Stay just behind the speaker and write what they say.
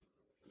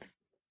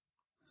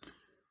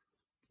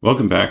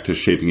Welcome back to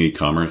Shaping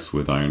eCommerce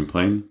with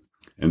IronPlane,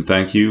 and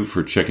thank you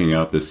for checking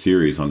out this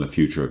series on the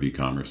future of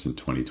eCommerce in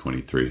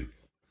 2023.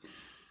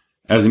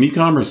 As an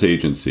eCommerce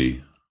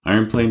agency,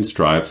 IronPlane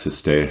strives to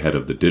stay ahead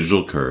of the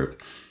digital curve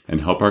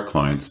and help our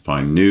clients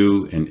find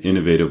new and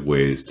innovative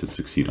ways to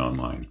succeed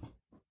online.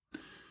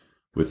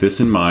 With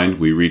this in mind,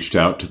 we reached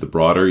out to the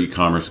broader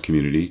eCommerce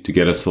community to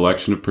get a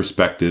selection of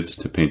perspectives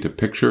to paint a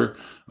picture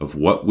of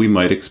what we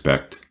might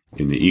expect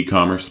in the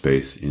eCommerce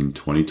space in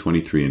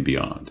 2023 and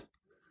beyond.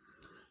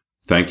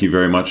 Thank you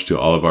very much to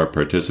all of our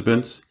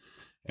participants,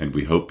 and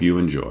we hope you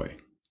enjoy.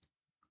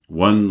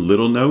 One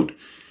little note,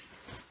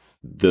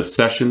 the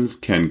sessions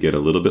can get a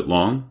little bit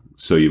long,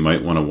 so you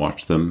might want to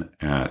watch them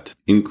at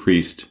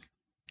increased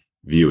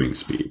viewing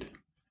speed.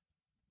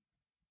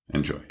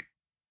 Enjoy.